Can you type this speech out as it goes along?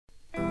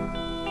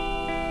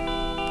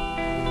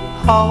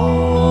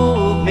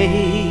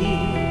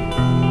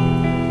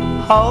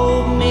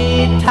hold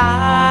me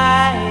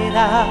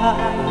tighter,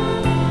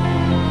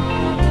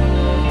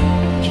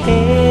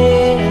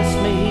 kiss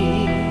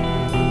me,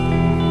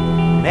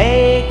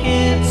 make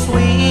it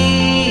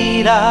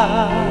sweeter.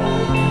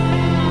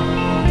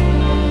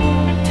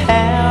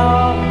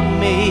 Tell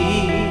me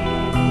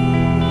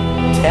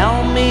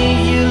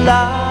you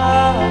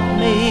love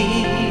me,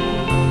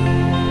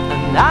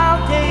 and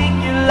I'll take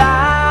your lies.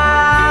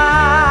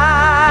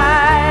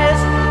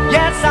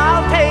 Yes,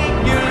 I'll take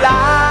your lies.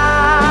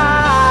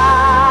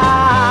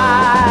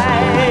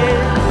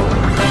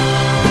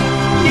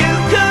 You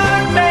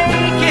could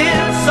make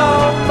it so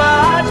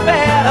much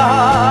better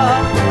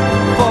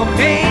for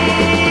me.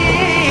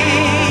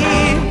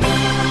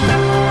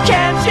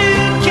 Can't you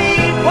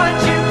keep what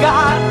you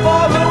got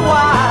for a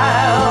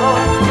while,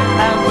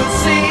 and we'll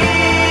see?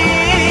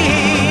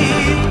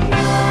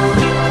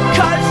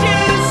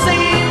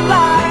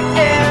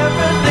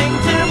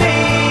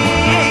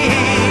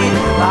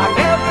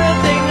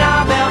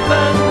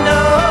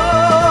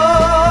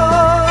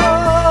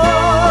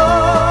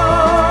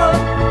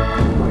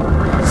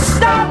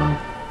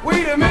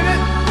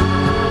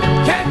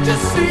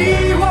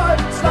 See what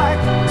it's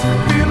like to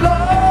be alone.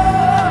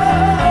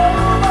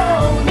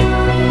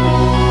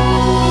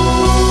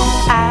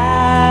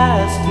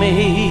 Ask me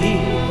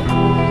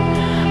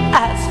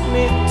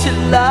to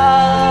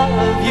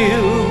love you.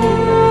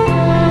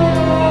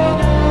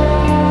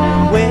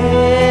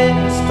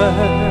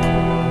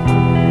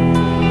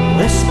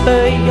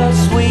 Whisper your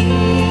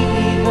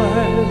sweet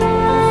words.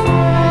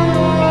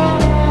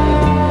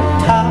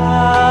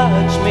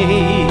 Touch me,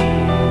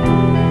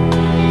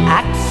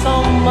 act so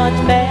much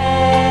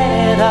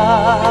better.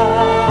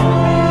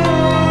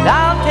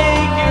 I'll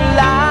take your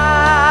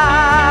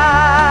lies.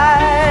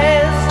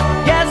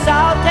 Yes,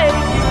 I'll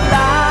take your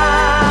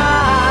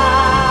lies.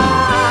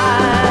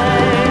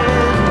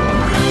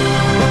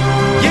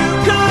 You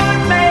could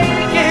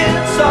make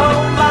it so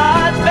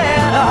much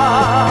better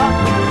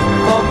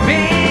for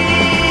me.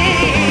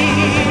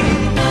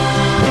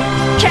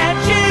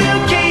 Can't you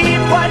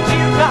keep what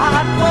you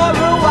got for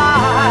a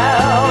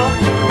while,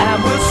 and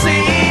we'll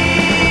see?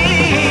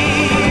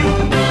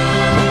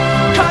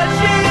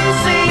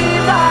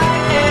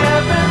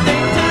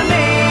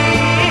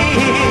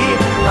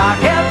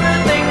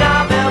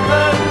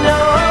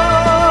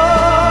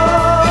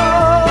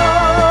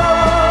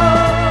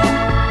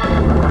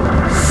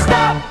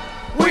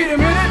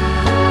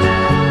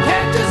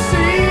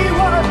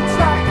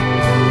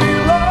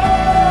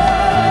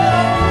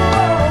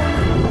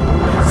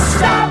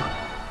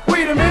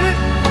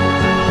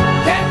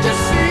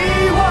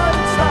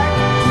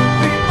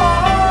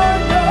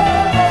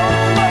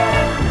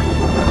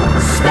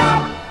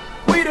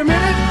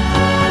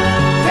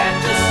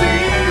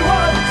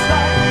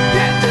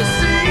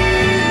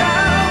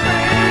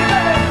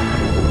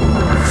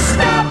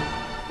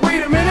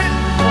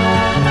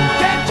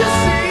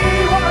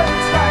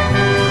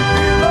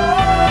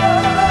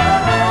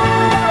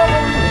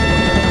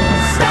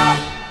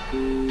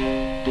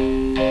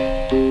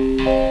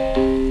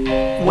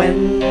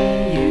 When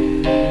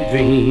you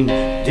dream,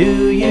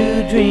 do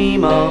you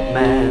dream of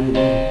man?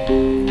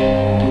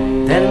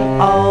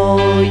 Then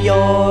all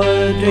your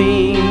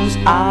dreams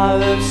are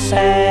of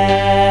sand.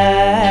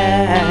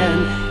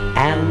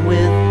 And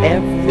with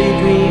every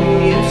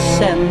dream you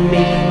send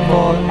me,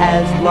 for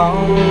as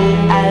long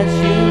as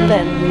you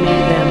lend me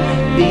them,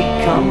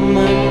 become a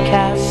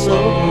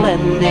castle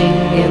blending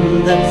in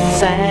the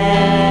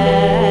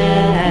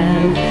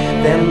sand.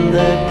 Then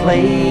the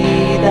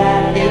clay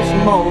that is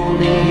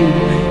molding you,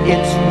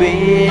 it's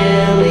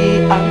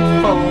really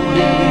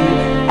unfolding you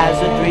as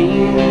a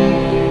dream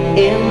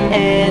in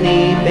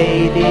any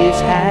baby's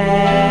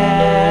hands.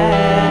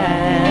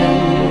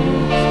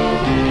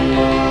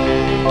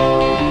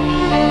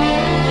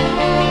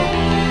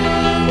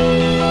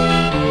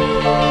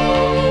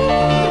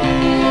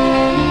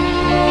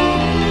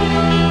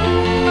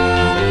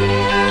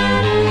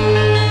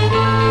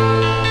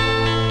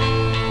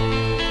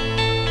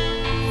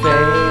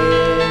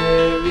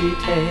 Fairy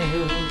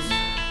tales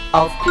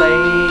of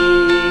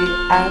clay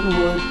and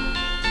wood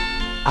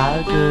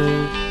are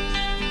good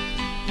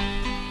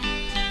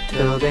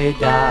till they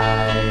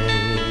die.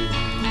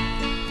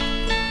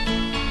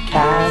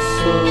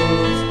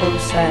 Castles of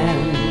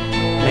sand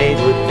made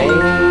with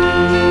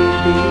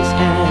baby's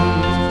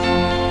hands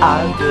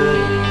are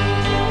good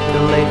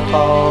till they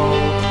fall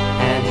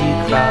and he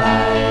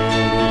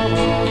cries.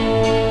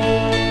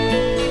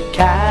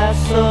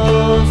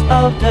 Castles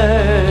of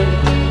dirt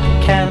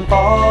can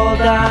fall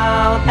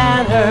down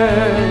and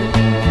hurt.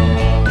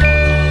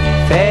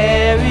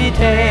 Fairy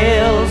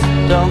tales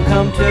don't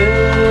come true.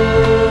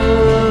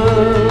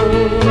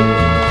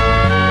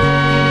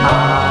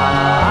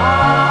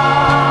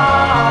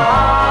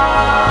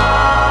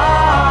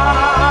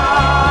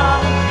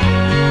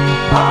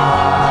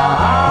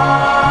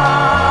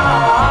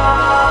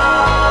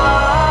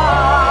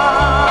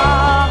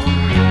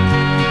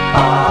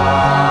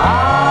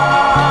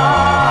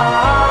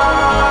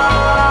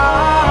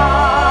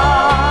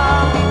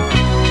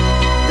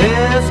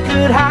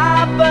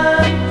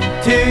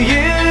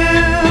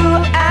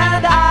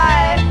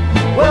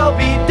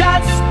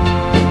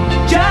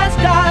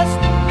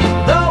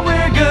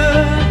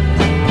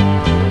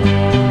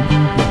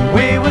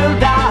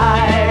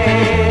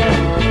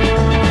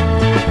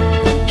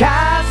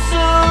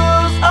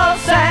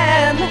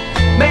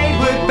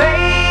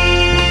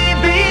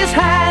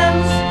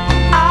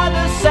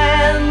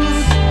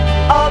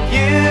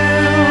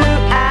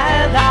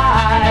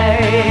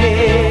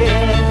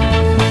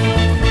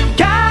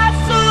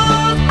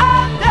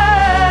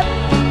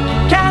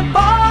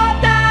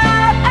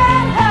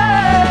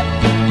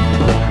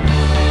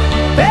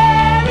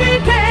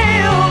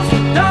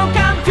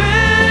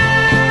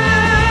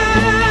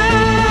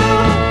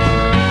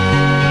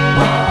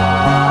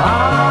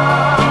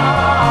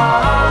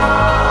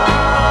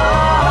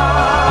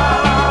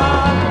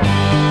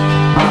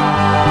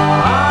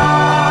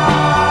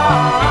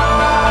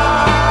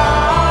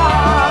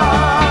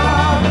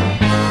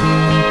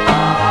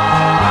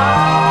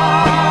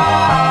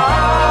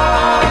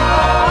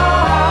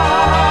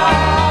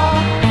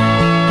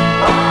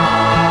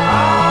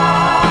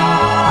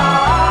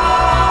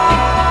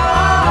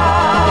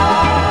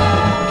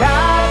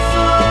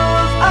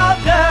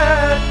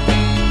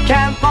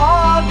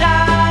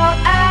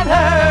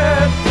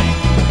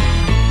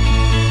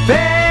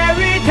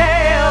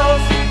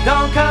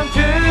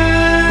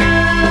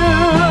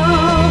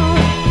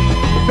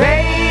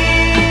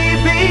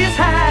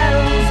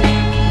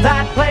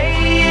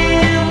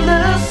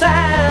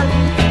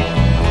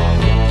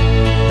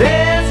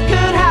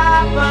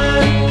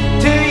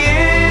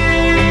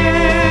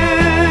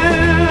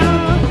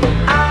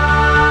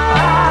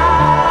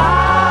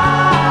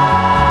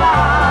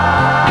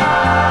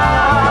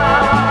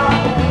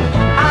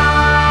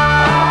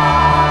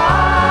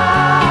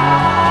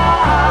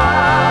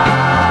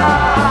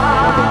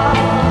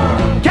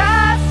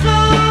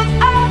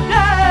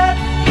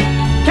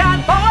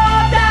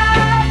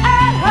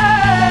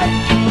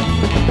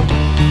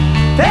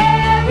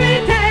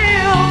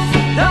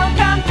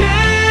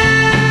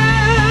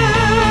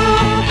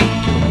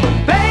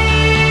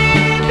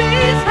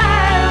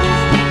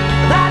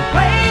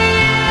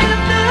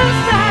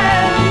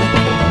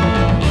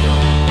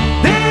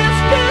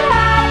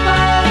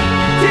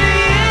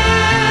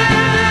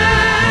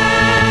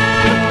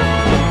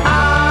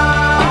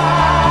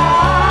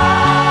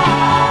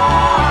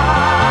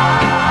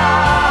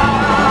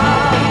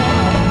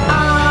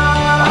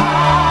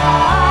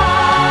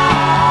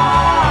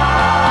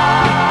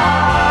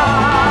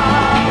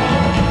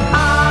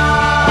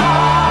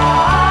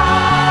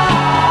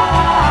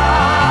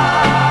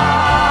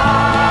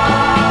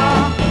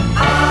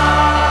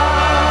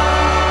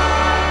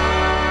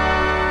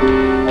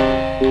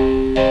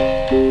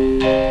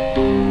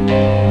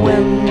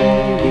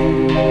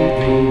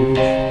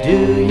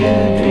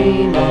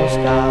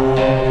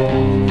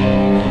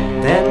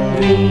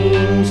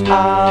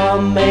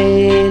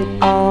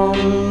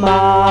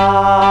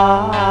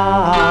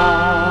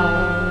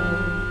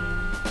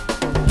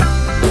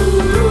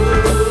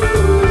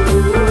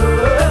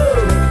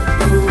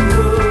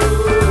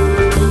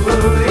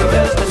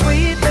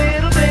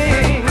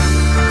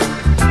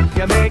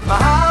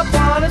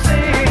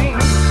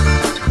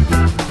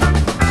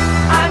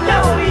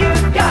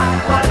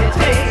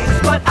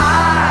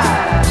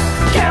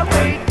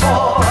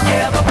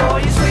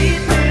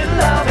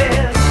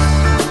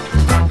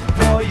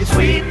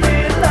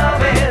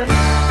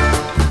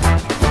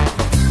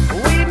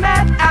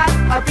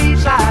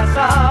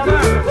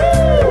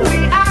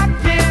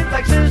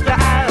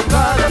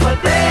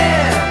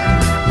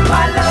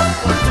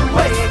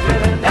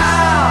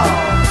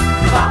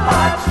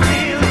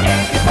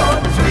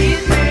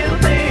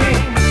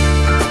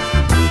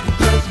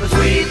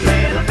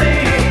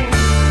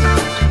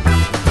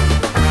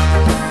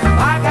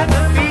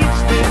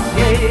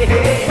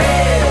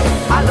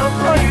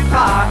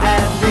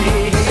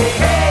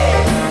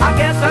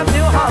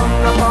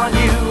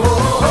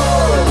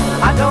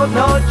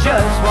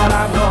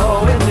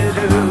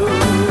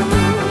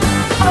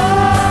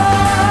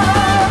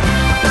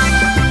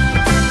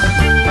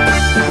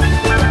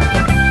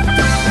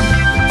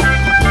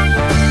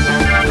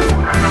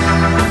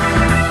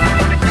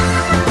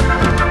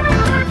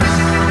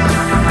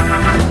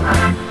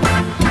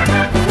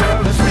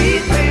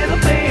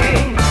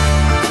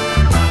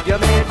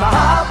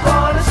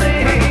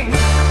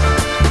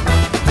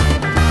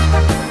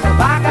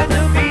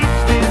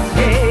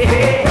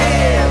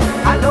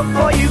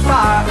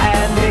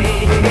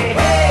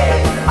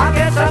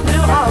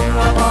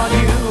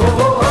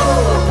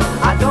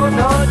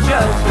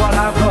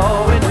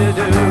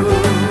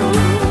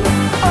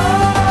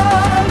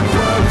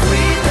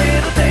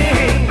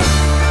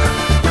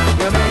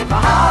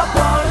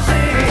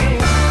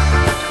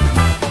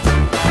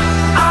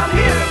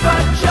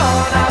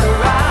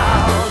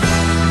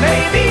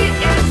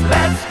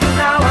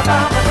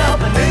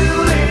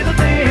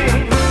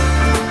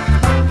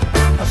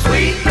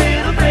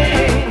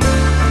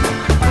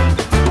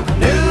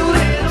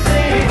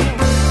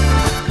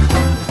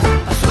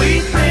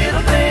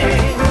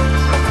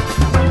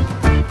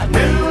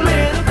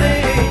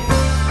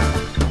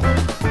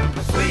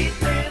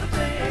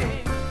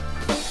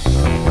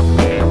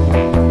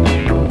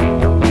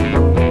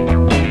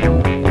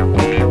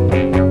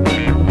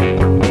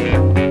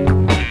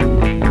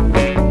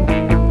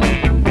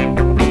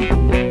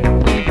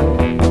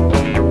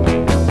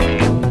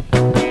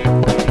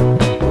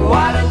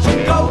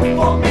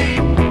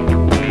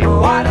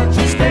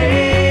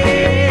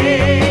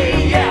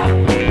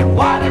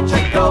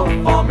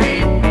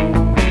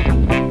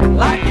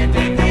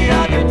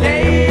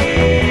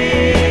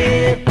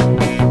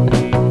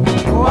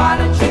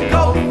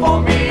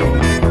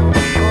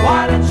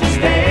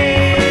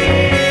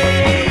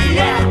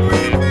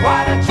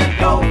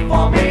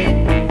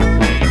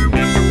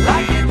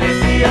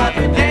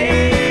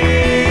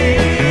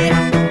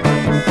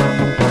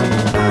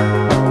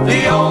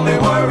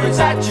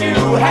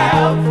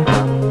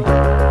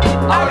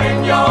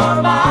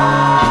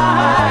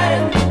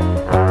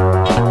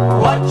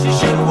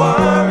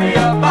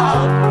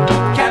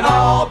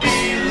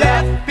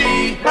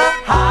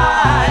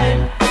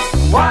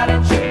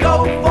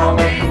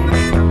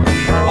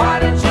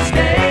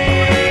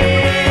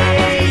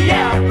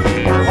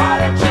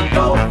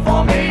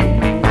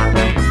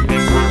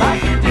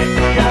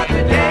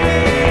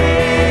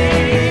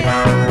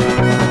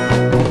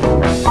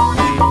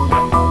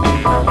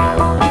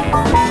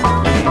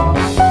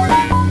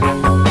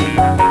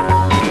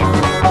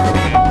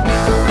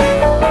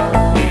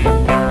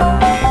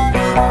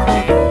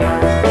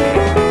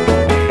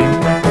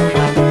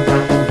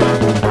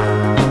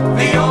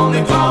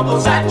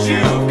 troubles that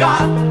you've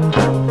got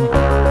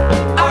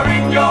are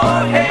in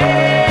your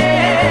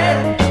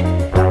head.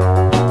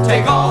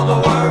 Take all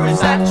the worries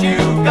that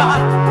you've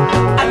got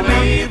and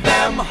leave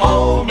them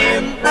home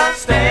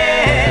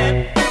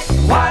instead.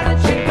 Why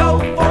don't you go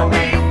for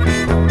me?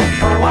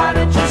 Why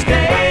don't you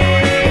stay?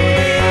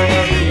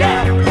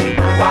 Yeah.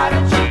 Why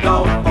don't you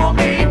go for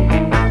me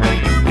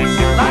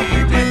like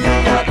you did the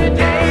other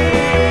day?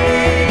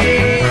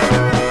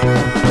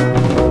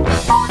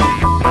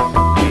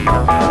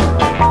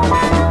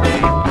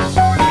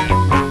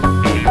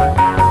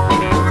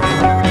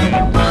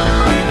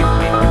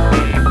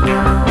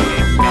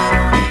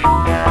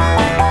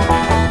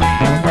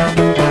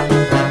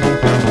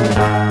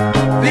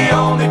 The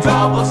only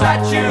troubles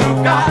that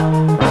you've got